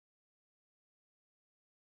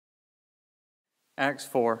Acts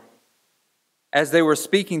 4. As they were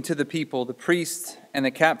speaking to the people, the priests and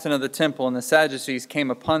the captain of the temple and the Sadducees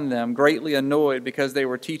came upon them, greatly annoyed because they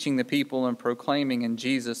were teaching the people and proclaiming in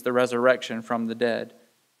Jesus the resurrection from the dead.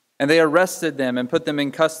 And they arrested them and put them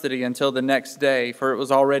in custody until the next day, for it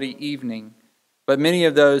was already evening. But many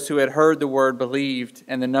of those who had heard the word believed,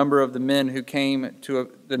 and the number of men came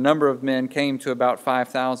to about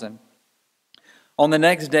 5,000. On the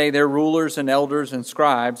next day, their rulers and elders and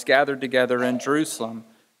scribes gathered together in Jerusalem,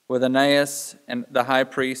 with Ananias and the high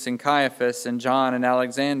priest, and Caiaphas, and John, and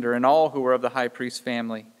Alexander, and all who were of the high priest's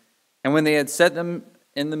family. And when they had set them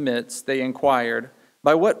in the midst, they inquired,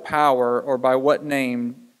 "By what power or by what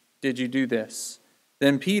name did you do this?"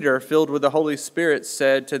 Then Peter, filled with the Holy Spirit,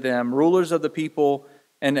 said to them, "Rulers of the people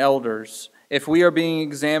and elders, if we are being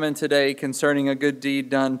examined today concerning a good deed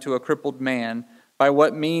done to a crippled man, by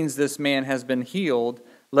what means this man has been healed,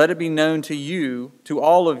 let it be known to you, to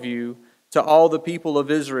all of you, to all the people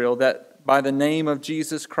of Israel, that by the name of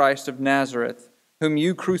Jesus Christ of Nazareth, whom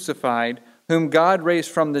you crucified, whom God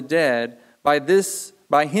raised from the dead, by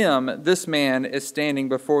him this man is standing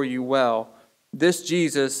before you well. This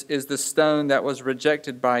Jesus is the stone that was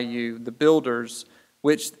rejected by you, the builders,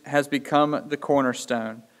 which has become the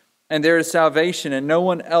cornerstone. And there is salvation in no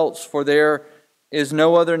one else, for there is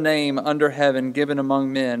no other name under heaven given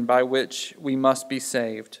among men by which we must be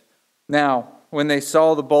saved." Now, when they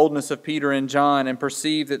saw the boldness of Peter and John and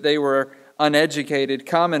perceived that they were uneducated,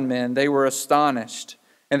 common men, they were astonished,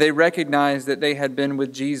 and they recognized that they had been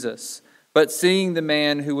with Jesus. But seeing the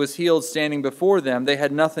man who was healed standing before them, they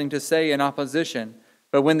had nothing to say in opposition.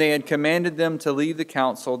 But when they had commanded them to leave the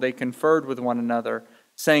council, they conferred with one another,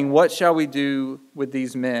 saying, "What shall we do with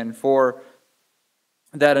these men? For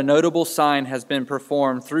that a notable sign has been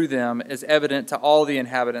performed through them is evident to all the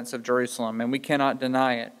inhabitants of Jerusalem, and we cannot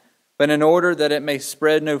deny it. But in order that it may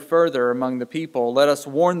spread no further among the people, let us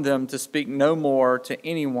warn them to speak no more to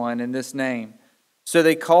anyone in this name." So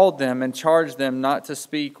they called them and charged them not to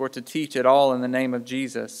speak or to teach at all in the name of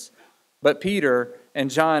Jesus. But Peter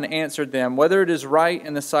and John answered them, "Whether it is right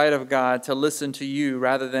in the sight of God to listen to you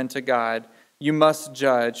rather than to God, you must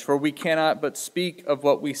judge, for we cannot but speak of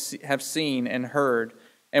what we have seen and heard."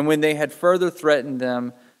 And when they had further threatened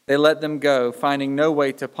them, they let them go, finding no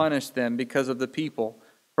way to punish them because of the people.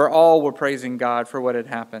 For all were praising God for what had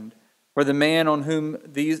happened. For the man on whom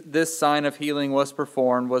this sign of healing was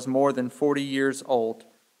performed was more than 40 years old.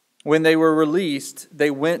 When they were released,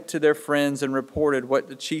 they went to their friends and reported what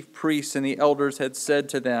the chief priests and the elders had said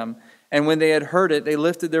to them. And when they had heard it, they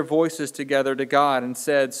lifted their voices together to God and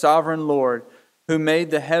said, "Sovereign Lord, who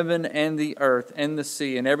made the heaven and the earth and the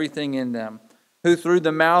sea and everything in them, who through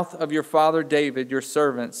the mouth of your father David, your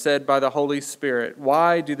servant, said by the Holy Spirit,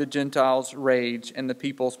 'Why do the Gentiles rage and the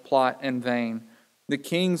peoples plot in vain? The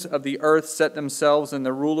kings of the earth set themselves, and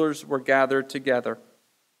the rulers were gathered together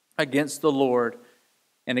against the Lord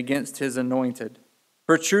and against his anointed.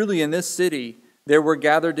 For truly in this city there were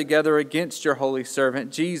gathered together against your holy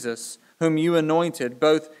servant Jesus, whom you anointed,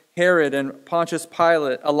 both Herod and Pontius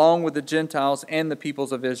Pilate, along with the Gentiles and the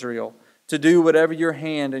peoples of Israel, to do whatever your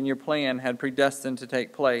hand and your plan had predestined to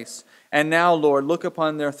take place. And now, Lord, look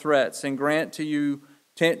upon their threats and grant to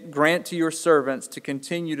your servants to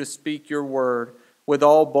continue to speak your word with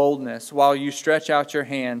all boldness, while you stretch out your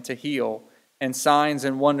hand to heal, and signs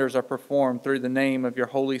and wonders are performed through the name of your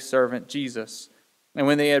holy servant Jesus." And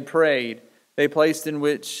when they had prayed, the place in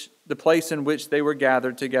which they were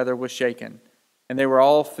gathered together was shaken, and they were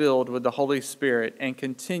all filled with the Holy Spirit and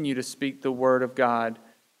continued to speak the word of God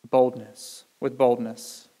with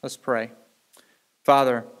boldness. Let's pray.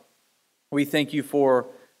 Father, we thank you for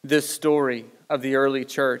this story of the early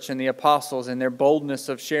church and the apostles and their boldness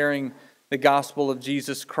of sharing the gospel of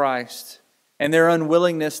Jesus Christ, and their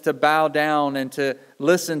unwillingness to bow down and to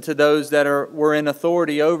listen to those that were in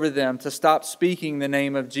authority over them, to stop speaking the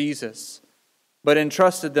name of Jesus, but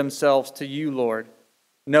entrusted themselves to you, Lord,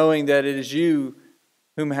 knowing that it is you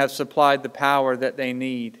whom have supplied the power that they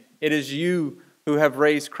need. It is you who have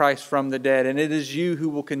raised Christ from the dead, and it is you who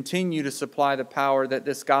will continue to supply the power that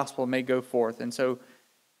this gospel may go forth. And so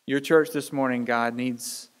your church this morning, God,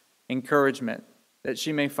 needs encouragement, that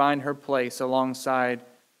she may find her place alongside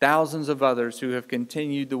thousands of others who have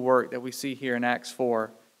continued the work that we see here in Acts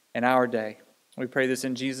 4 in our day. We pray this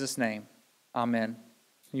in Jesus' name. Amen.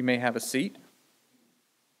 You may have a seat.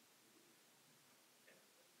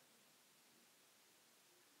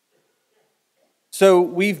 So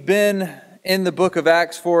we've been in the book of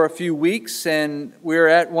Acts for a few weeks, and we're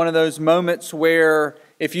at one of those moments where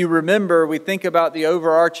if you remember, we think about the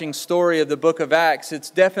overarching story of the book of Acts.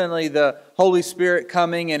 It's definitely the Holy Spirit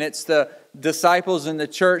coming, and it's the disciples in the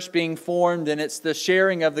church being formed, and it's the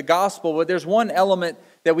sharing of the gospel. But there's one element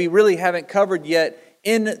that we really haven't covered yet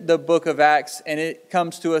in the book of Acts, and it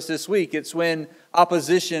comes to us this week. It's when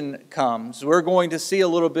opposition comes. We're going to see a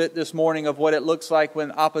little bit this morning of what it looks like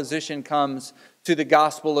when opposition comes to the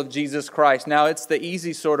gospel of Jesus Christ. Now, it's the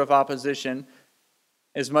easy sort of opposition,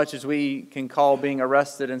 as much as we can call being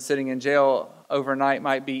arrested and sitting in jail overnight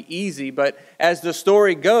might be easy. But as the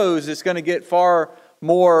story goes, it's going to get far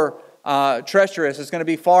more treacherous. It's going to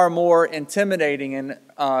be far more intimidating and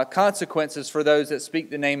consequences for those that speak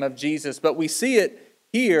the name of Jesus. But we see it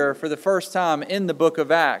here for the first time in the book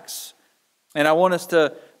of Acts. And I want us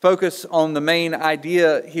to focus on the main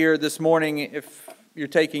idea here this morning. If you're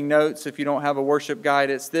taking notes, if you don't have a worship guide,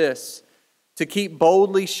 it's this: to keep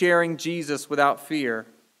boldly sharing Jesus without fear,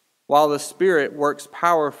 while the Spirit works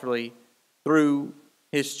powerfully through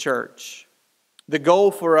His church. The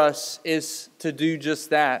goal for us is to do just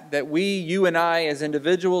that, that we, you and I as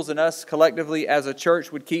individuals and us collectively as a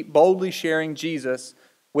church would keep boldly sharing Jesus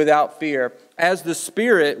without fear, as the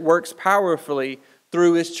Spirit works powerfully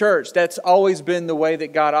through His church. That's always been the way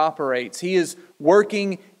that God operates. He is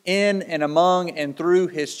working in and among and through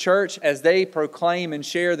His church as they proclaim and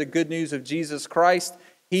share the good news of Jesus Christ.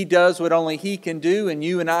 He does what only He can do, and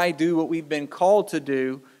you and I do what we've been called to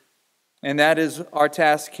do, and that is our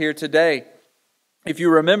task here today. If you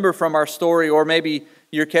remember from our story, or maybe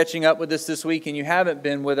you're catching up with us this week and you haven't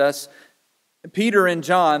been with us, Peter and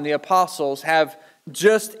John, the apostles, have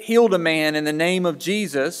just healed a man in the name of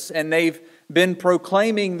Jesus, and they've been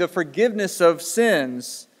proclaiming the forgiveness of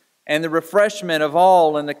sins and the refreshment of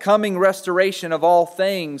all and the coming restoration of all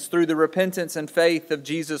things through the repentance and faith of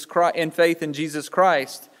Jesus Christ, and faith in Jesus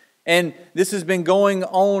Christ. And this has been going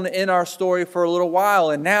on in our story for a little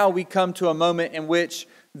while, and now we come to a moment in which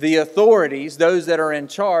the authorities, those that are in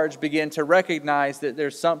charge, begin to recognize that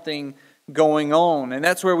there's something going on. And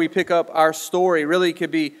that's where we pick up our story. Really,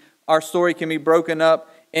 our story can be broken up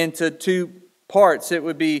into two parts. It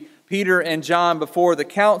would be Peter and John before the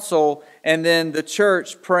council, and then the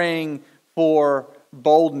church praying for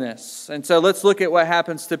boldness. And so let's look at what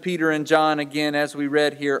happens to Peter and John again, as we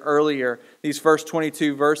read here earlier, these first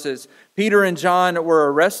 22 verses. Peter and John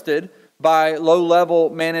were arrested by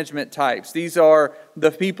low-level management types. These are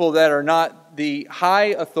the people that are not the high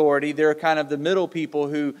authority. They're kind of the middle people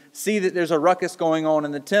who see that there's a ruckus going on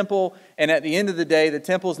in the temple, and at the end of the day, the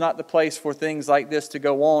temple is not the place for things like this to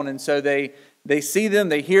go on. And so they see them,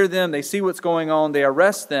 they hear them, they see what's going on, they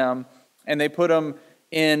arrest them, and they put them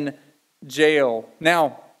in jail.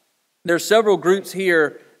 Now, there's several groups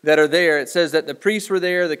here that are there. It says that the priests were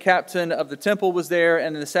there, the captain of the temple was there,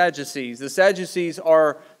 and the Sadducees. The Sadducees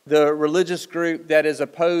are the religious group that is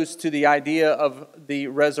opposed to the idea of the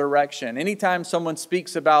resurrection. Anytime someone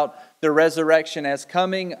speaks about the resurrection as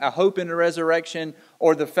coming, a hope in the resurrection,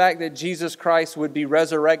 or the fact that Jesus Christ would be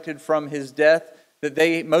resurrected from His death,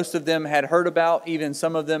 that most of them had heard about, even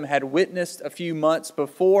some of them had witnessed a few months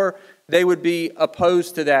before, they would be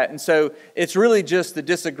opposed to that. And so it's really just a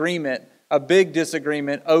disagreement, a big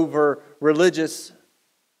disagreement over religious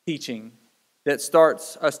teaching that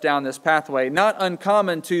starts us down this pathway. Not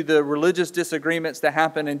uncommon to the religious disagreements that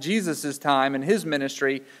happened in Jesus' time and His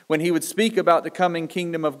ministry, when He would speak about the coming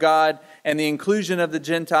kingdom of God and the inclusion of the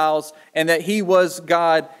Gentiles, and that He was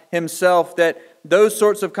God Himself, that those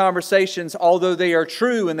sorts of conversations, although they are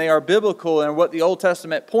true and they are biblical and what the Old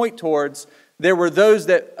Testament point towards, there were those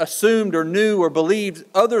that assumed or knew or believed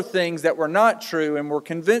other things that were not true and were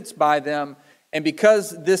convinced by them. And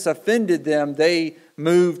because this offended them, they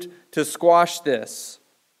moved to squash this.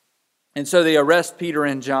 And so they arrest Peter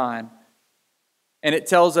and John. And it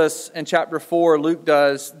tells us in chapter 4, Luke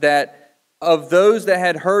does, that of those that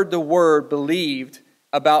had heard the word believed,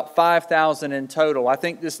 about 5,000 in total. I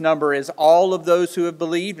think this number is all of those who have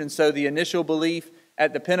believed. And so the initial belief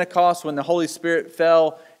at the Pentecost, when the Holy Spirit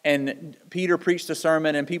fell and Peter preached a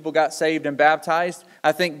sermon and people got saved and baptized,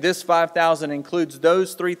 I think this 5,000 includes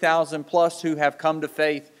those 3,000 plus who have come to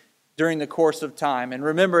faith during the course of time. And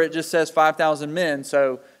remember, it just says 5,000 men,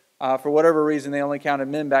 so for whatever reason they only counted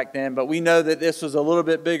men back then, but we know that this was a little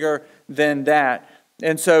bit bigger than that.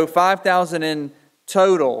 And so 5,000 in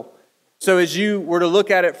total. So as you were to look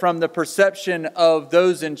at it from the perception of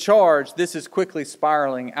those in charge, this is quickly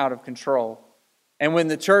spiraling out of control. And when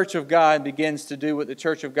the church of God begins to do what the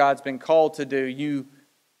church of God's been called to do, you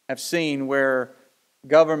have seen where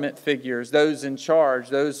government figures, those in charge,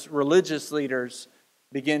 those religious leaders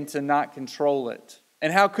begin to not control it.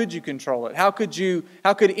 And how could you control it? How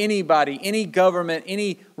could anybody, any government,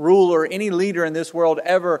 any ruler, any leader in this world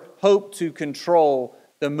ever hope to control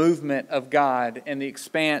the movement of God and the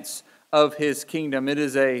expanse of His kingdom? It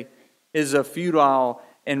is a futile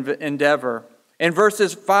endeavor. In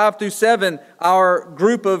verses 5 through 7, our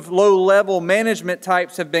group of low-level management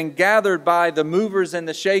types have been gathered by the movers and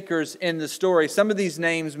the shakers in the story. Some of these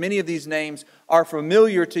names, many of these names, are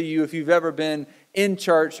familiar to you if you've ever been in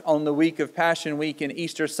church on the week of Passion Week and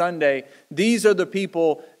Easter Sunday. These are the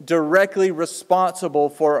people directly responsible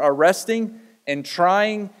for arresting and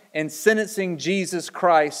trying and sentencing Jesus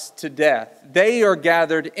Christ to death. They are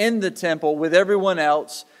gathered in the temple with everyone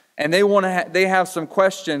else, and they have some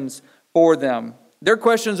questions for them. Their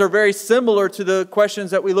questions are very similar to the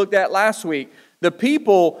questions that we looked at last week. The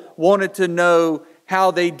people wanted to know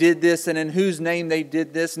how they did this and in whose name they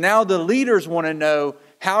did this. Now the leaders want to know,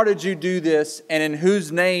 how did you do this and in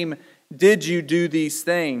whose name did you do these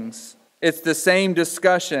things? It's the same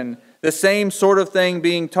discussion, the same sort of thing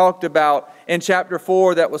being talked about in chapter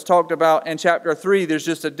 4 that was talked about in chapter 3. There's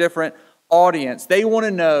just a different audience. They want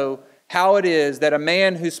to know how it is that a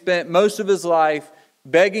man who spent most of his life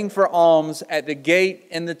begging for alms at the gate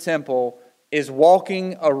in the temple is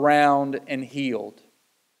walking around and healed.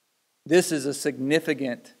 This is a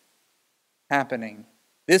significant happening.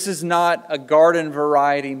 This is not a garden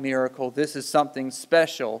variety miracle. This is something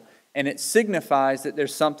special, and it signifies that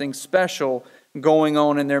there's something special going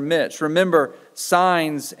on in their midst. Remember,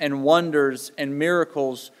 signs and wonders and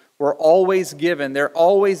miracles were always given. They're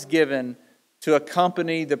always given to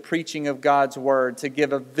accompany the preaching of God's Word, to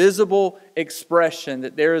give a visible expression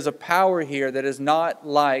that there is a power here that is not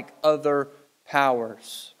like other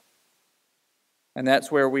powers. And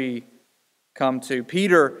that's where we come to.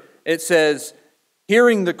 Peter, it says,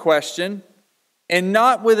 hearing the question, and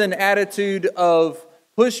not with an attitude of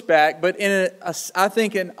pushback, but in I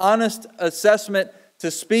think an honest assessment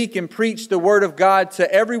to speak and preach the Word of God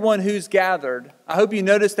to everyone who's gathered. I hope you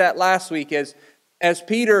noticed that last week as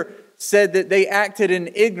Peter said that they acted in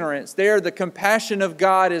ignorance. There, the compassion of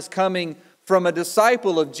God is coming from a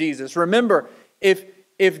disciple of Jesus. Remember, if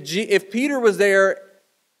Peter was there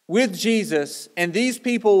with Jesus and these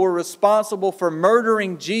people were responsible for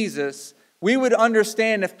murdering Jesus, we would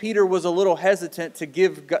understand if Peter was a little hesitant to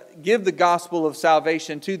give the gospel of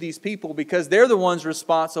salvation to these people, because they're the ones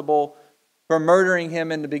responsible for murdering him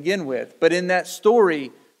to begin with. But in that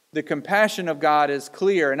story, the compassion of God is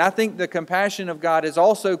clear. And I think the compassion of God is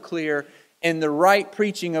also clear in the right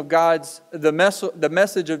preaching of the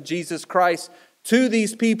message of Jesus Christ to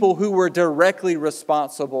these people who were directly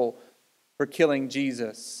responsible for killing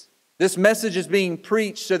Jesus. This message is being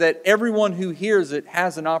preached so that everyone who hears it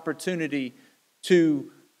has an opportunity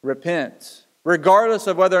to repent. Regardless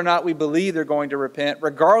of whether or not we believe they're going to repent,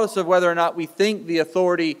 regardless of whether or not we think the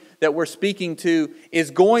authority that we're speaking to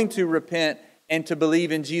is going to repent and to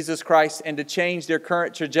believe in Jesus Christ and to change their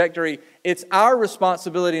current trajectory, it's our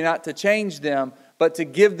responsibility not to change them, but to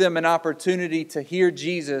give them an opportunity to hear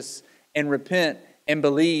Jesus and repent and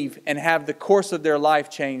believe and have the course of their life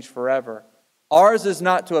change forever. Ours is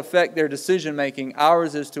not to affect their decision making.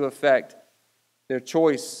 Ours is to affect their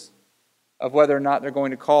choice of whether or not they're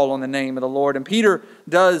going to call on the name of the Lord. And Peter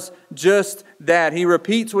does just that. He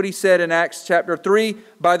repeats what he said in Acts chapter 3,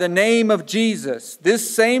 by the name of Jesus.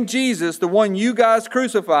 This same Jesus, the one you guys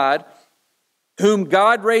crucified, whom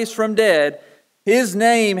God raised from dead, His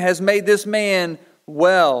name has made this man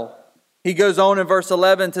well. He goes on in verse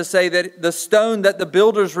 11 to say that the stone that the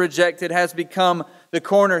builders rejected has become the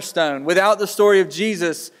cornerstone. Without the story of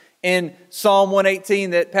Jesus in Psalm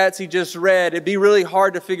 118 that Patsy just read, it'd be really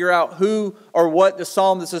hard to figure out who or what the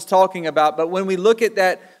psalm this is talking about. But when we look at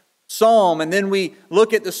that psalm and then we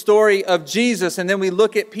look at the story of Jesus and then we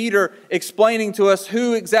look at Peter explaining to us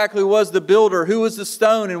who exactly was the builder, who was the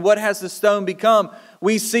stone, and what has the stone become,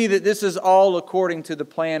 we see that this is all according to the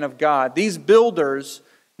plan of God. These builders,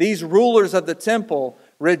 these rulers of the temple,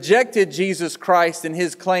 rejected Jesus Christ and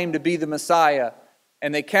His claim to be the Messiah.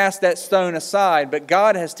 And they cast that stone aside. But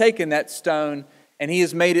God has taken that stone and He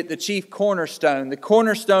has made it the chief cornerstone. The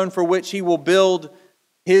cornerstone for which He will build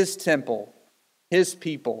His temple, His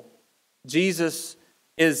people. Jesus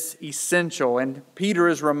is essential. And Peter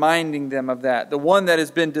is reminding them of that. The one that has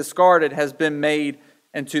been discarded has been made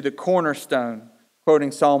into the cornerstone.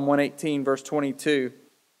 Quoting Psalm 118 verse 22.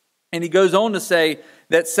 And he goes on to say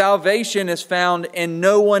that salvation is found in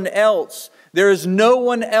no one else. There is no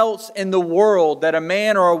one else in the world that a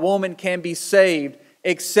man or a woman can be saved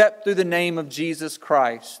except through the name of Jesus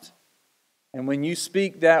Christ. And when you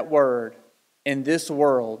speak that word in this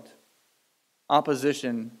world,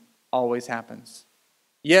 opposition always happens.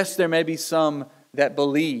 Yes, there may be some that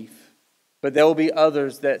believe. But there will be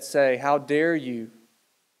others that say, how dare you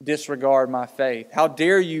disregard my faith? How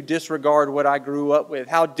dare you disregard what I grew up with?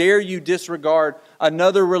 How dare you disregard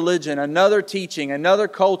another religion, another teaching, another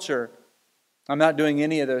culture? I'm not doing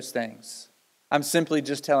any of those things. I'm simply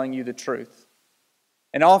just telling you the truth.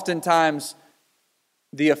 And oftentimes,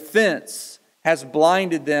 the offense has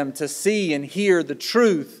blinded them to see and hear the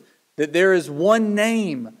truth that there is one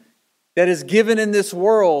name that is given in this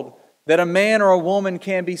world that a man or a woman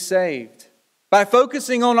can be saved. By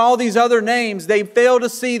focusing on all these other names, they fail to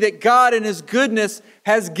see that God in His goodness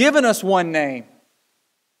has given us one name.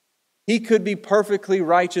 He could be perfectly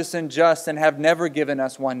righteous and just and have never given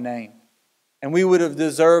us one name. And we would have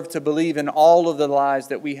deserved to believe in all of the lies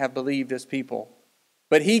that we have believed as people.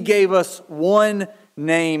 But He gave us one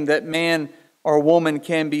name that man or woman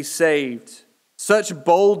can be saved. Such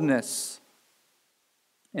boldness.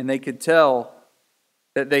 And they could tell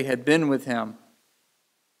that they had been with Him.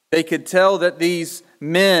 They could tell that these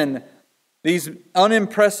men, these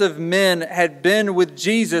unimpressive men, had been with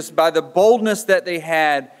Jesus by the boldness that they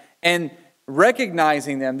had and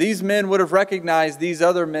recognizing them. These men would have recognized these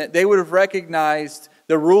other men. They would have recognized,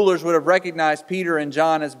 the rulers would have recognized Peter and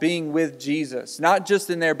John as being with Jesus. Not just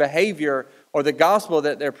in their behavior or the gospel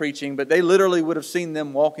that they're preaching, but they literally would have seen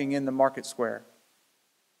them walking in the market square.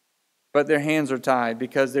 But their hands are tied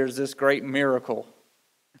because there's this great miracle.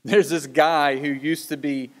 There's this guy who used to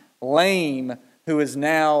be lame who is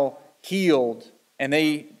now healed, and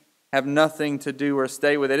they have nothing to do or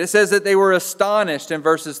stay with it. It says that they were astonished in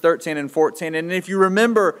verses 13 and 14. And if you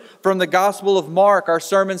remember from the Gospel of Mark, our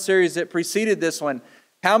sermon series that preceded this one,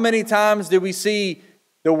 how many times did we see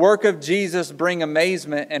the work of Jesus bring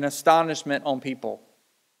amazement and astonishment on people?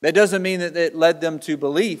 That doesn't mean that it led them to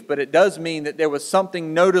belief, but it does mean that there was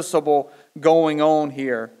something noticeable going on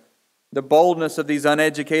here. The boldness of these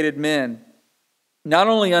uneducated men. Not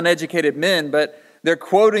only uneducated men, but they're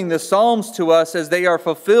quoting the Psalms to us as they are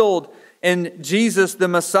fulfilled in Jesus the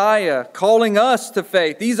Messiah, calling us to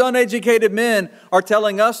faith. These uneducated men are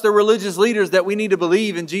telling us, the religious leaders, that we need to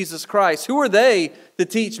believe in Jesus Christ. Who are they to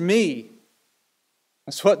teach me?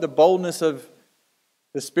 That's what the boldness of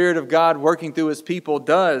the Spirit of God working through His people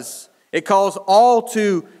does. It calls all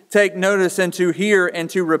to take notice and to hear and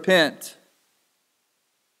to repent.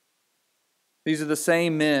 These are the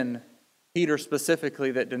same men, Peter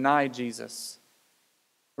specifically, that denied Jesus.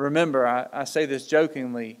 Remember, I say this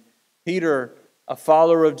jokingly, Peter, a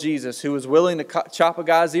follower of Jesus who was willing to chop a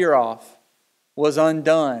guy's ear off, was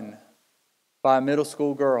undone by a middle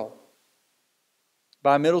school girl.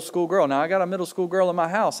 By a middle school girl. Now, I got a middle school girl in my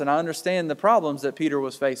house, and I understand the problems that Peter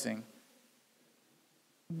was facing.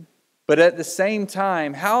 But at the same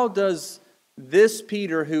time, how does this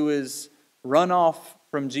Peter, who is run off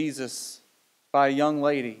from Jesus by a young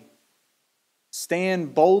lady,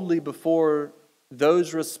 stand boldly before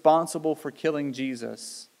those responsible for killing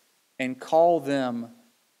Jesus and call them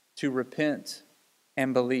to repent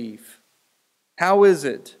and believe? How is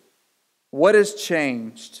it? What has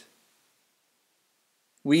changed?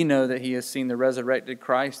 We know that he has seen the resurrected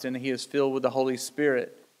Christ and he is filled with the Holy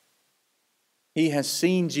Spirit. He has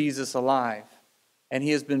seen Jesus alive and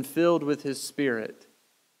he has been filled with His Spirit.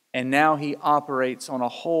 And now he operates on a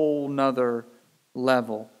whole nother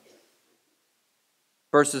level.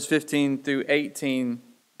 Verses 15 through 18,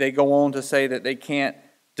 they go on to say that they can't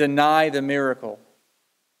deny the miracle.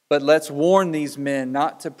 But let's warn these men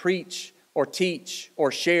not to preach or teach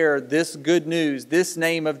or share this good news, this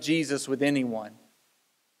name of Jesus, with anyone.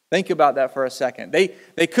 Think about that for a second.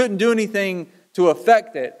 They couldn't do anything to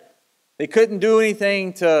affect it. They couldn't do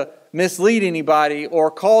anything to mislead anybody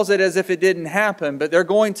or cause it as if it didn't happen. But they're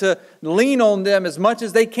going to lean on them as much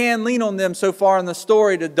as they can lean on them so far in the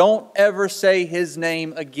story to don't ever say His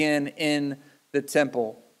name again in the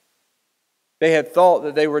temple. They had thought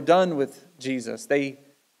that they were done with Jesus. They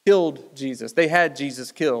killed Jesus. They had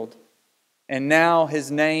Jesus killed. And now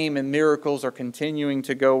His name and miracles are continuing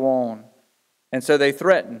to go on. And so they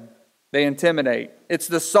threaten, they intimidate. It's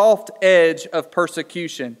the soft edge of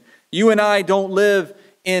persecution. You and I don't live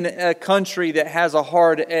in a country that has a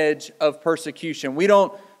hard edge of persecution.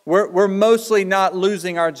 We're mostly not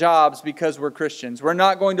losing our jobs because we're Christians. We're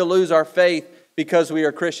not going to lose our faith because we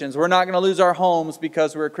are Christians. We're not going to lose our homes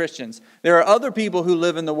because we're Christians. There are other people who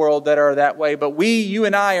live in the world that are that way, but you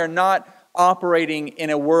and I are not operating in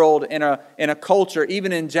a world, in a culture,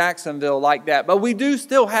 even in Jacksonville, like that. But we do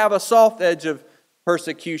still have a soft edge of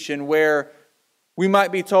persecution where we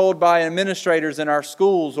might be told by administrators in our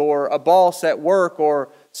schools or a boss at work or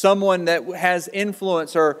someone that has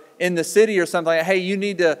influence or in the city or something like, hey, you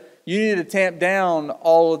need to tamp down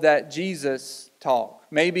all of that Jesus talk.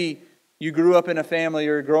 Maybe you grew up in a family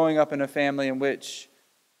or growing up in a family in which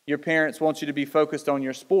your parents want you to be focused on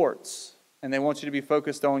your sports, and they want you to be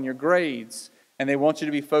focused on your grades, and they want you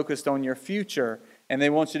to be focused on your future, and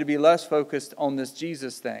they want you to be less focused on this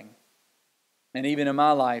Jesus thing. And even in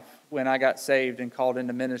my life, when I got saved and called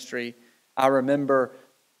into ministry, I remember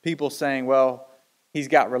people saying, well, he's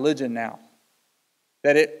got religion now.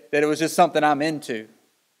 That it was just something I'm into.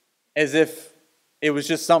 As if it was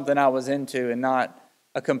just something I was into and not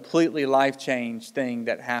a completely life-change thing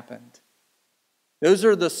that happened. Those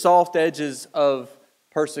are the soft edges of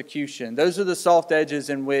persecution. Those are the soft edges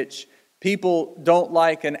in which people don't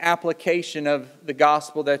like an application of the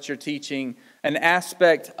gospel that you're teaching, an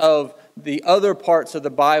aspect of the other parts of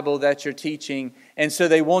the Bible that you're teaching, and so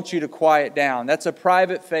they want you to quiet down. That's a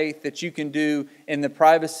private faith that you can do in the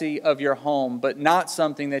privacy of your home, but not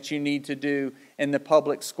something that you need to do in the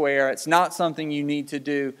public square. It's not something you need to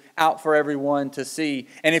do out for everyone to see.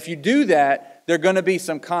 And if you do that, there are going to be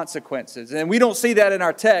some consequences. And we don't see that in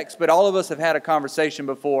our text, but all of us have had a conversation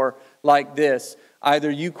before like this.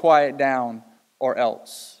 Either you quiet down or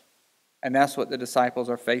else. And that's what the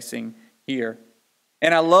disciples are facing here.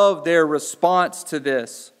 And I love their response to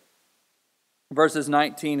this. Verses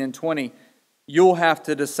 19 and 20. You'll have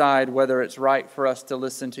to decide whether it's right for us to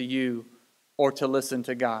listen to you or to listen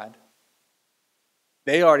to God.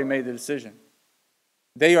 They already made the decision.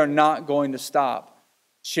 They are not going to stop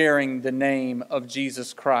sharing the name of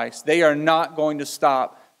Jesus Christ. They are not going to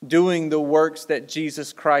stop doing the works that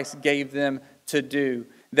Jesus Christ gave them to do.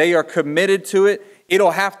 They are committed to it.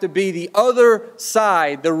 It'll have to be the other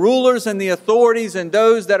side. The rulers and the authorities and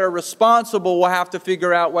those that are responsible will have to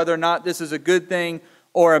figure out whether or not this is a good thing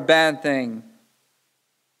or a bad thing.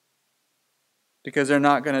 Because they're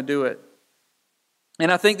not going to do it.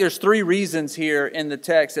 And I think there's 3 reasons here in the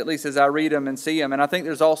text, at least as I read them and see them. And I think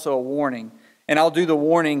there's also a warning. And I'll do the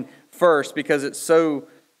warning first because it's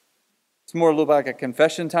more a little like a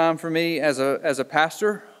confession time for me as a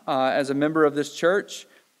pastor, as a member of this church.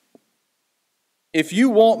 If you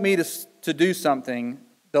want me to do something,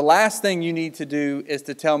 the last thing you need to do is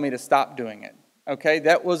to tell me to stop doing it. Okay,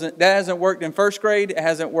 that hasn't worked in first grade, it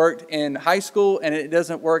hasn't worked in high school, and it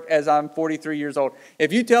doesn't work as I'm 43 years old.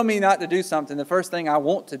 If you tell me not to do something, the first thing I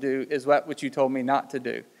want to do is what you told me not to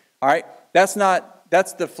do. All right, that's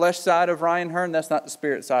the flesh side of Ryan Hearn. That's not the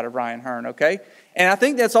spirit side of Ryan Hearn. Okay, and I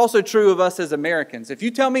think that's also true of us as Americans. If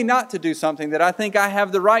you tell me not to do something that I think I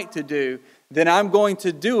have the right to do, then I'm going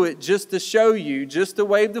to do it just to show you, just to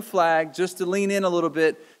wave the flag, just to lean in a little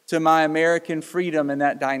bit to my American freedom and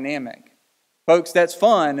that dynamic. Folks, that's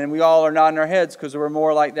fun, and we all are nodding our heads because we're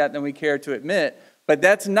more like that than we care to admit. But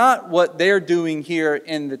that's not what they're doing here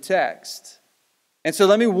in the text. And so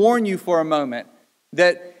let me warn you for a moment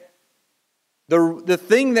that the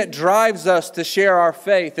thing that drives us to share our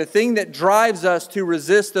faith, the thing that drives us to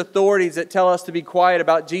resist authorities that tell us to be quiet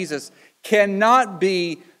about Jesus, cannot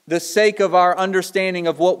be the sake of our understanding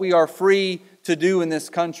of what we are free to do in this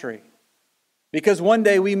country. Because one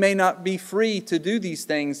day we may not be free to do these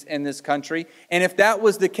things in this country. And if that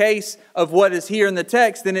was the case of what is here in the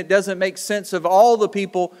text, then it doesn't make sense of all the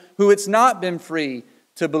people who it's not been free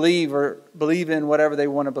to believe in whatever they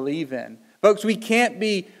want to believe in. Folks, we can't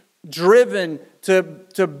be driven to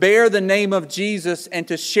bear the name of Jesus and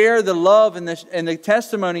to share the love and the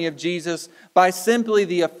testimony of Jesus by simply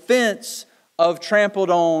the offense of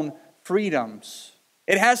trampled on freedoms.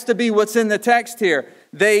 It has to be what's in the text here.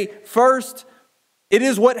 It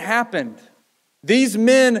is what happened. These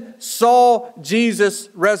men saw Jesus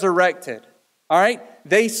resurrected. All right?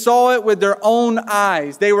 They saw it with their own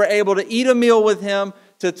eyes. They were able to eat a meal with Him,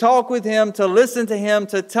 to talk with Him, to listen to Him,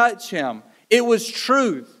 to touch Him. It was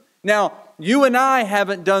truth. Now, you and I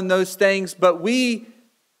haven't done those things, but we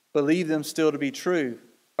believe them still to be true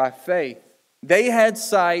by faith. They had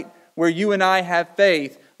sight where you and I have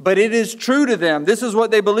faith, but it is true to them. This is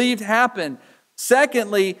what they believed happened.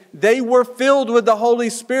 Secondly, they were filled with the Holy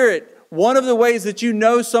Spirit. One of the ways that you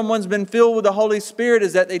know someone's been filled with the Holy Spirit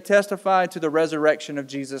is that they testify to the resurrection of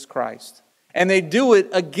Jesus Christ. And they do it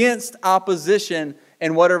against opposition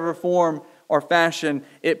in whatever form or fashion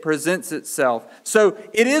it presents itself. So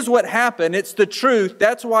it is what happened. It's the truth.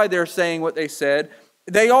 That's why they're saying what they said.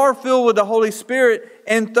 They are filled with the Holy Spirit.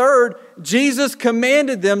 And third, Jesus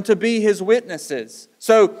commanded them to be His witnesses.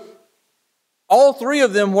 So all 3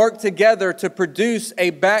 of them worked together to produce a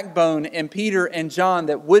backbone in Peter and John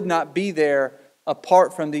that would not be there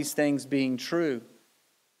apart from these things being true.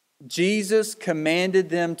 Jesus commanded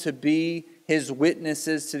them to be His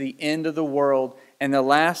witnesses to the end of the world. And the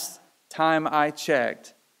last time I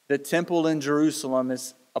checked, the temple in Jerusalem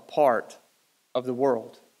is a part of the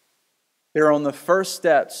world. They're on the first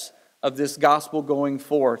steps of this gospel going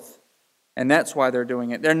forth. And that's why they're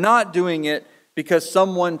doing it. They're not doing it because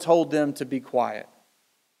someone told them to be quiet.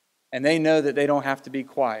 And they know that they don't have to be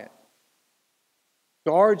quiet.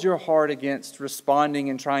 Guard your heart against responding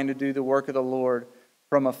and trying to do the work of the Lord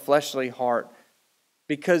from a fleshly heart.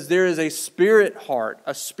 Because there is a spirit heart,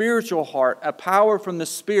 a spiritual heart, a power from the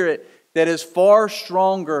Spirit that is far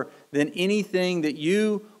stronger than anything that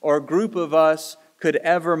you or a group of us could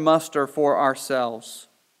ever muster for ourselves.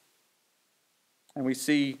 And we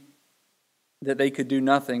see that they could do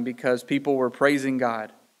nothing because people were praising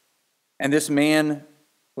God. And this man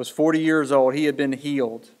was 40 years old. He had been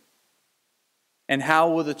healed. And how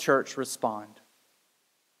will the church respond?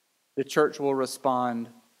 The church will respond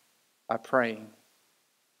by praying.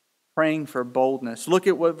 Praying for boldness. Look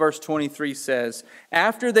at what verse 23 says.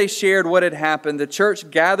 After they shared what had happened, the church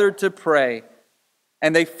gathered to pray.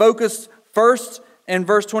 And they focused first in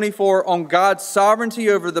verse 24 on God's sovereignty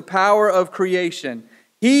over the power of creation.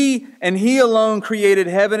 He and He alone created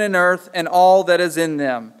heaven and earth and all that is in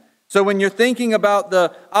them. So when you're thinking about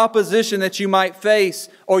the opposition that you might face,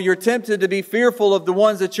 or you're tempted to be fearful of the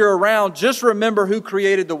ones that you're around, just remember who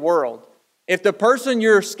created the world. If the person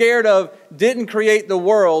you're scared of didn't create the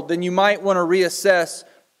world, then you might want to reassess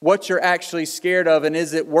what you're actually scared of, and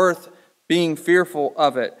is it worth being fearful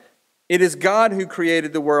of it? It is God who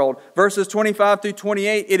created the world. Verses 25 through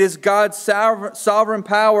 28, it is God's sovereign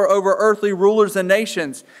power over earthly rulers and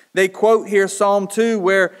nations. They quote here Psalm 2,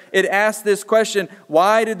 where it asks this question,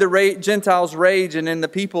 why did the Gentiles rage and in the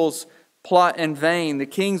peoples plot in vain? The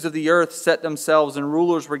kings of the earth set themselves and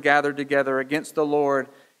rulers were gathered together against the Lord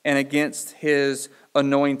and against His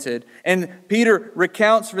anointed. And Peter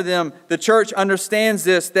recounts for them, the church understands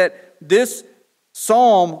this, that this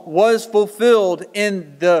psalm was fulfilled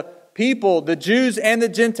in the people, the Jews and the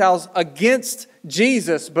Gentiles, against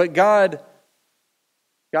Jesus, but God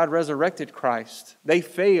resurrected Christ. They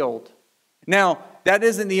failed. Now, that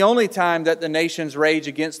isn't the only time that the nations rage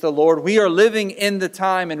against the Lord. We are living in the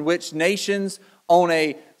time in which nations on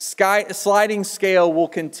a sliding scale will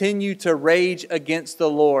continue to rage against the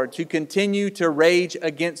Lord, to continue to rage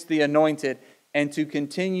against the anointed, and to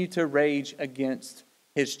continue to rage against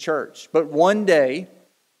His church. But one day,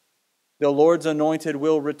 the Lord's anointed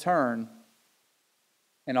will return,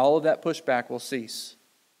 and all of that pushback will cease.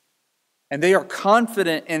 And they are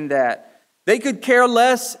confident in that. They could care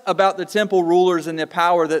less about the temple rulers and the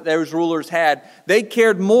power that those rulers had. They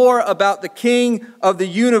cared more about the King of the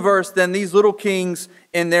universe than these little kings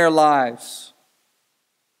in their lives.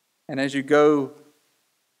 And as you go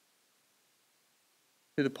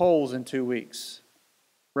to the polls in 2 weeks,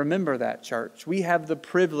 remember that, church. We have the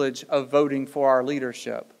privilege of voting for our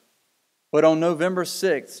leadership. But on November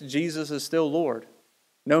 6th, Jesus is still Lord.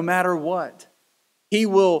 No matter what. He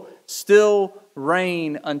will still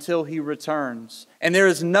reign until He returns. And there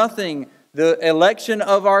is nothing, the election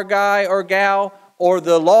of our guy or gal, or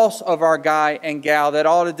the loss of our guy and gal, that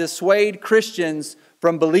ought to dissuade Christians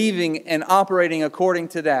from believing and operating according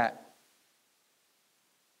to that.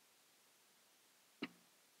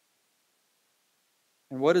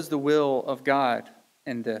 And what is the will of God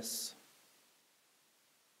in this?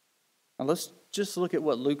 Now let's just look at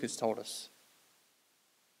what Luke has told us.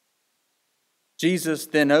 Jesus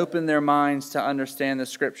then opened their minds to understand the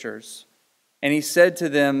Scriptures. And He said to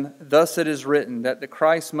them, thus it is written, that the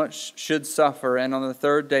Christ much should suffer, and on the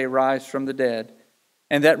third day rise from the dead,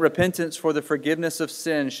 and that repentance for the forgiveness of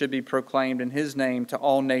sins should be proclaimed in His name to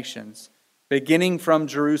all nations, beginning from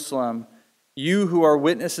Jerusalem, you who are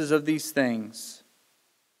witnesses of these things.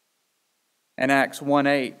 And Acts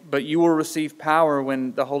 1:8, but you will receive power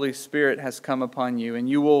when the Holy Spirit has come upon you, and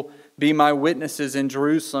you will be my witnesses in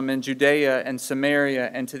Jerusalem and Judea and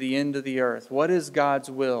Samaria and to the end of the earth. What is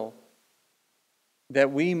God's will?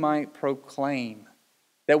 That we might proclaim,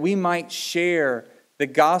 that we might share the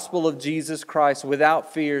gospel of Jesus Christ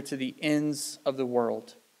without fear to the ends of the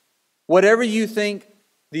world. Whatever you think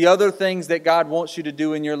the other things that God wants you to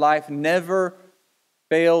do in your life, never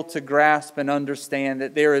fail to grasp and understand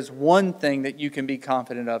that there is one thing that you can be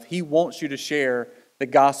confident of. He wants you to share the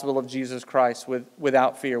gospel of Jesus Christ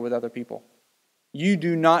without fear with other people. You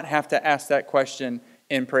do not have to ask that question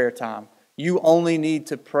in prayer time. You only need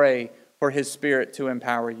to pray for His Spirit to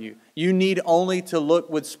empower you. You need only to look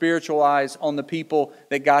with spiritual eyes on the people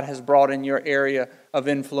that God has brought in your area of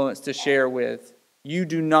influence to share with. You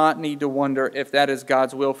do not need to wonder if that is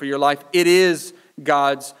God's will for your life. It is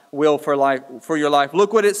God's will for your life.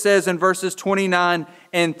 Look what it says in verses 29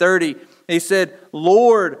 and 30. He said,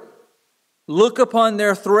 Lord, look upon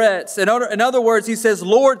their threats. In other words, He says,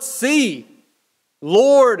 Lord, see.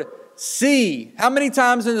 Lord, see. How many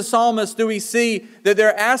times in the psalmist do we see that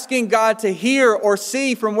they're asking God to hear or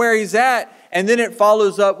see from where He's at? And then it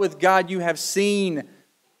follows up with, God, you have seen,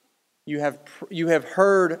 you have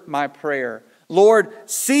heard my prayer. Lord,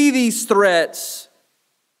 see these threats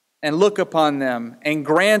and look upon them, and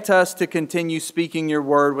grant us to continue speaking your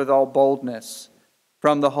word with all boldness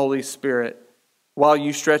from the Holy Spirit, while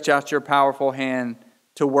you stretch out your powerful hand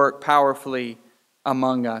to work powerfully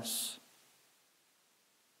among us.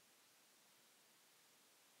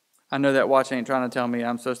 I know that watch ain't trying to tell me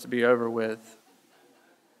I'm supposed to be over with.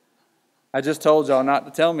 I just told y'all not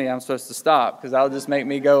to tell me I'm supposed to stop, because that'll just make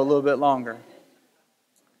me go a little bit longer.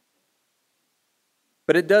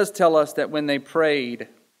 But it does tell us that when they prayed,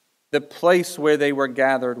 the place where they were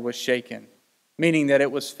gathered was shaken, meaning that it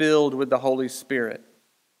was filled with the Holy Spirit.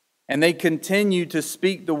 And they continued to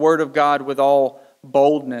speak the word of God with all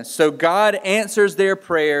boldness. So God answers their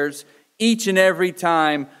prayers each and every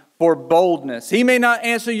time for boldness. He may not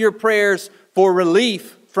answer your prayers for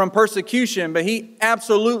relief from persecution, but He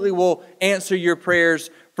absolutely will answer your prayers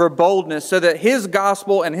for boldness, so that His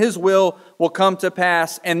gospel and His will come to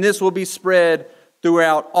pass, and this will be spread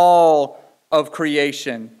throughout all of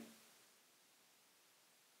creation.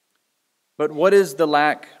 But what is the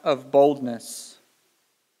lack of boldness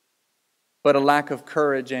but a lack of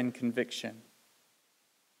courage and conviction?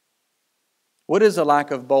 What is a lack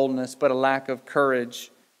of boldness but a lack of courage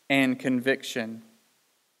and conviction?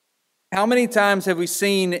 How many times have we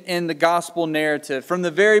seen in the gospel narrative, from the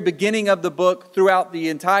very beginning of the book throughout the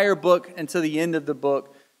entire book until the end of the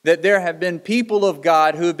book, that there have been people of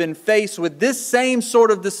God who have been faced with this same sort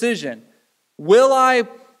of decision? Will I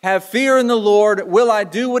have fear in the Lord? Will I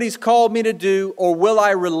do what He's called me to do? Or will I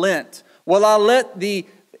relent? Will I let the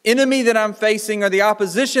enemy that I'm facing or the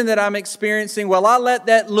opposition that I'm experiencing, will I let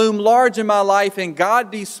that loom large in my life and God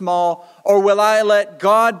be small? Or will I let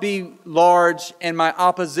God be large and my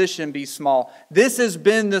opposition be small? This has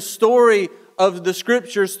been the story of the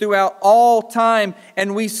Scriptures throughout all time,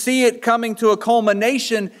 and we see it coming to a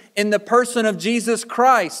culmination in the person of Jesus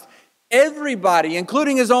Christ. Everybody,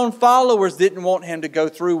 including His own followers, didn't want Him to go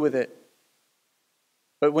through with it.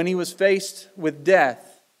 But when He was faced with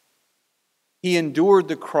death, He endured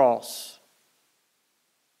the cross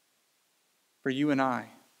for you and I,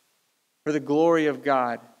 for the glory of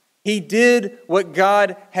God. He did what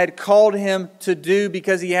God had called Him to do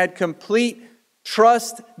because He had complete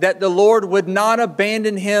trust that the Lord would not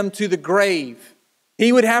abandon Him to the grave.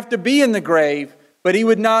 He would have to be in the grave, but He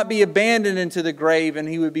would not be abandoned into the grave, and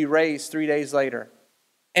He would be raised 3 days later.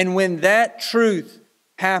 And when that truth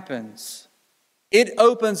happens, it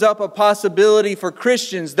opens up a possibility for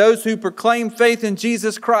Christians, those who proclaim faith in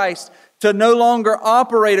Jesus Christ, to no longer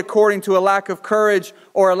operate according to a lack of courage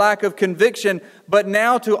or a lack of conviction, but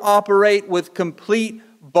now to operate with complete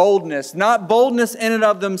boldness. Not boldness in and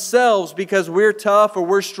of themselves because we're tough or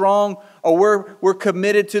we're strong or we're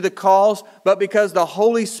committed to the cause, but because the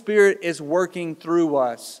Holy Spirit is working through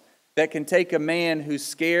us, that can take a man who's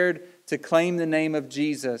scared to claim the name of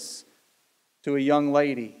Jesus to a young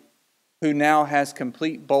lady who now has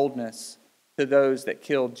complete boldness to those that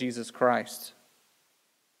killed Jesus Christ.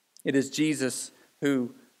 It is Jesus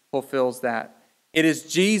who fulfills that. It is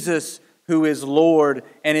Jesus who is Lord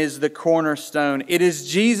and is the cornerstone. It is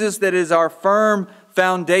Jesus that is our firm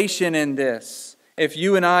foundation in this. If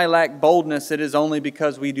you and I lack boldness, it is only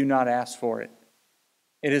because we do not ask for it.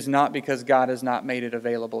 It is not because God has not made it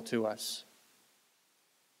available to us.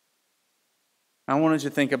 I wanted you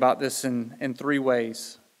to think about this in 3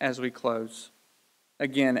 ways as we close.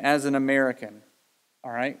 Again, as an American,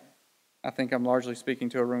 all right? I think I'm largely speaking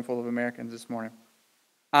to a room full of Americans this morning.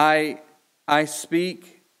 I can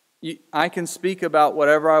speak about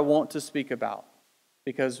whatever I want to speak about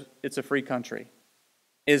because it's a free country.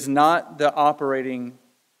 Is not the operating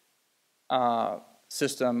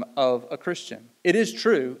system of a Christian. It is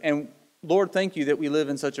true, and Lord, thank you that we live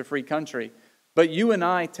in such a free country. But you and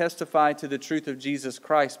I testify to the truth of Jesus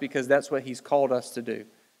Christ because that's what He's called us to do.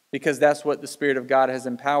 Because that's what the Spirit of God has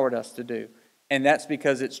empowered us to do. And that's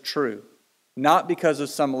because it's true. Not because of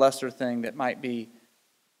some lesser thing that might be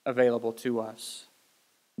available to us.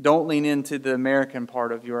 Don't lean into the American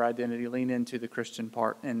part of your identity. Lean into the Christian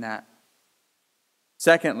part in that.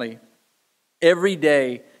 Secondly, every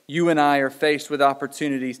day you and I are faced with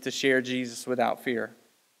opportunities to share Jesus without fear.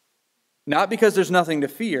 Not because there's nothing to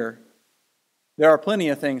fear. There are plenty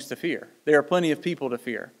of things to fear. There are plenty of people to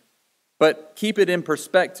fear. But keep it in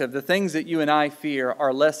perspective. The things that you and I fear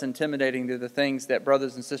are less intimidating than the things that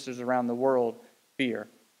brothers and sisters around the world fear.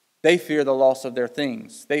 They fear the loss of their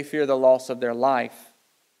things. They fear the loss of their life.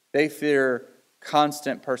 They fear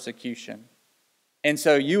constant persecution. And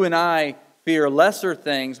so you and I fear lesser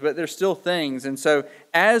things, but they're still things. And so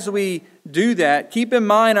as we do that, keep in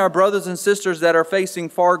mind our brothers and sisters that are facing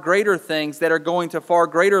far greater things, that are going to far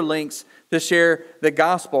greater lengths to share the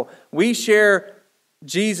gospel. We share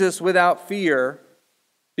Jesus without fear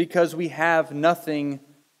because we have nothing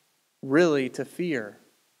really to fear.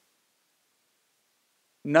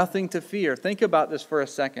 Nothing to fear. Think about this for a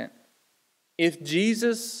second. If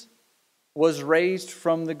Jesus was raised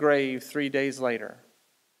from the grave 3 days later,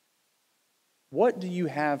 what do you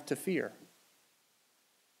have to fear?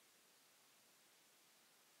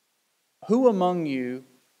 Who among you,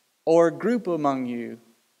 or a group among you,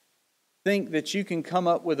 think that you can come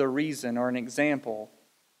up with a reason or an example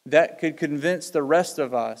that could convince the rest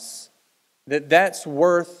of us that that's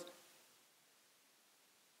worth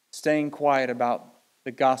staying quiet about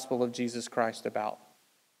the gospel of Jesus Christ about?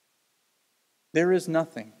 There is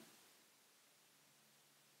nothing.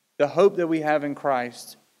 The hope that we have in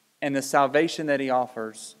Christ and the salvation that He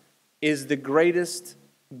offers is the greatest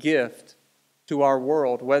gift to our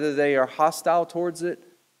world, whether they are hostile towards it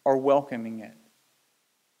or welcoming it.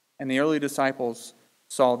 And the early disciples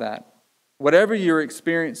saw that. Whatever you're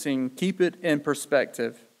experiencing, keep it in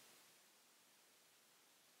perspective.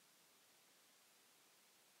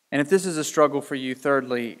 And if this is a struggle for you,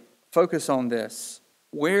 thirdly, focus on this.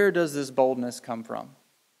 Where does this boldness come from?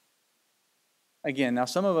 Again, now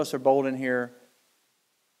some of us are bold in here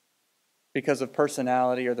because of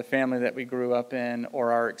personality or the family that we grew up in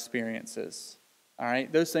or our experiences. All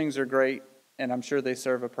right? Those things are great, and I'm sure they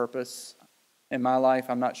serve a purpose. In my life,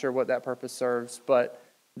 I'm not sure what that purpose serves, but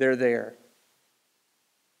they're there.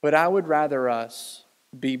 But I would rather us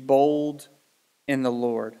be bold in the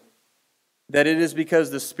Lord. That it is because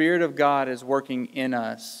the Spirit of God is working in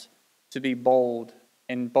us to be bold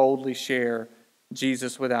and boldly share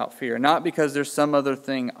Jesus without fear. Not because there's some other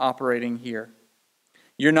thing operating here.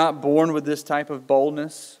 You're not born with this type of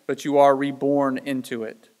boldness, but you are reborn into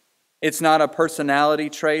it. It's not a personality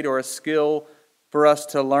trait or a skill for us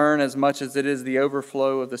to learn as much as it is the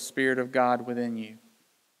overflow of the Spirit of God within you.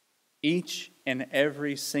 Each and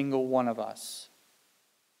every single one of us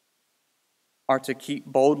are to keep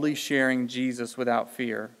boldly sharing Jesus without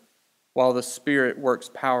fear while the Spirit works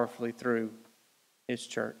powerfully through His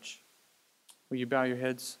church. Will you bow your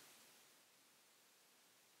heads?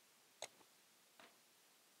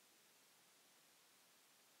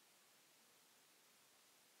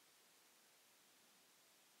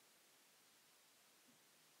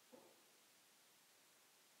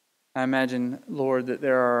 I imagine, Lord, that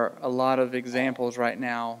there are a lot of examples right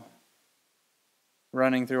now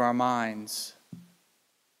running through our minds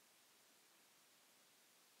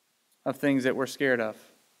of things that we're scared of.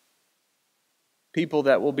 People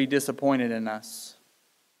that will be disappointed in us.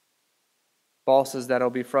 Bosses that will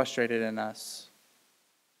be frustrated in us.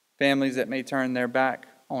 Families that may turn their back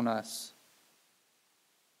on us.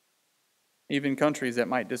 Even countries that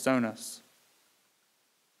might disown us.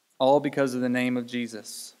 All because of the name of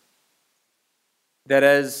Jesus. That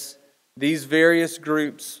as these various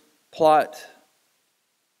groups plot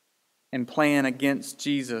and plan against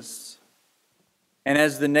Jesus, and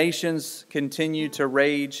as the nations continue to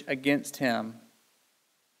rage against Him,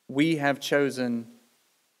 we have chosen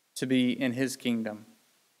to be in His kingdom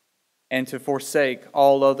and to forsake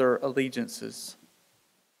all other allegiances.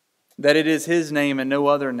 That it is His name and no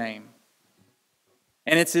other name.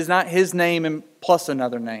 And it is not His name and plus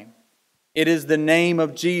another name. It is the name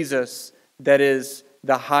of Jesus that is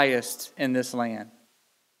the highest in this land,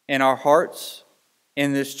 in our hearts,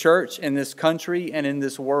 in this church, in this country, and in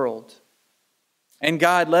this world. And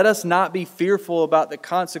God, let us not be fearful about the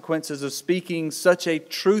consequences of speaking such a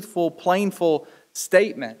truthful, plainful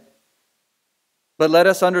statement. But let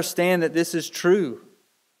us understand that this is true.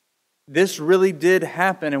 This really did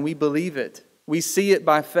happen and we believe it. We see it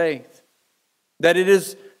by faith. That it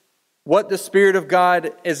is what the Spirit of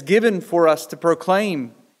God is given for us to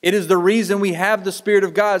proclaim. It is the reason we have the Spirit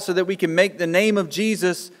of God, so that we can make the name of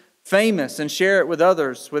Jesus famous and share it with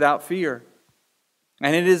others without fear.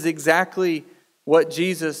 And it is exactly what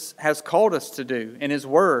Jesus has called us to do in His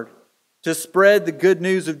Word, to spread the good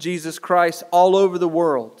news of Jesus Christ all over the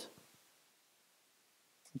world,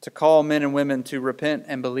 to call men and women to repent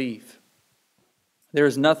and believe. There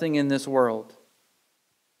is nothing in this world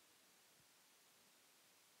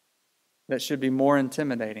that should be more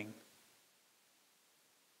intimidating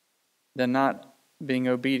than not being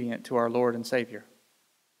obedient to our Lord and Savior.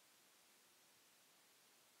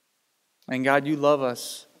 And God, you love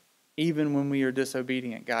us even when we are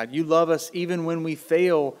disobedient, God. You love us even when we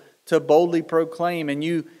fail to boldly proclaim, and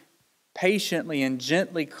you patiently and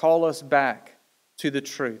gently call us back to the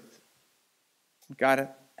truth. God,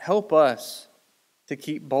 help us to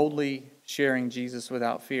keep boldly sharing Jesus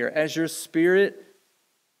without fear. As your Spirit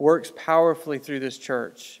works powerfully through this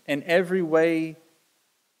church in every way,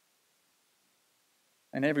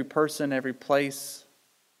 in every person, every place,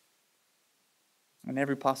 and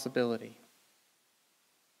every possibility,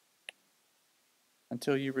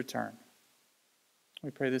 until you return.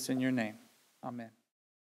 We pray this in your name. Amen.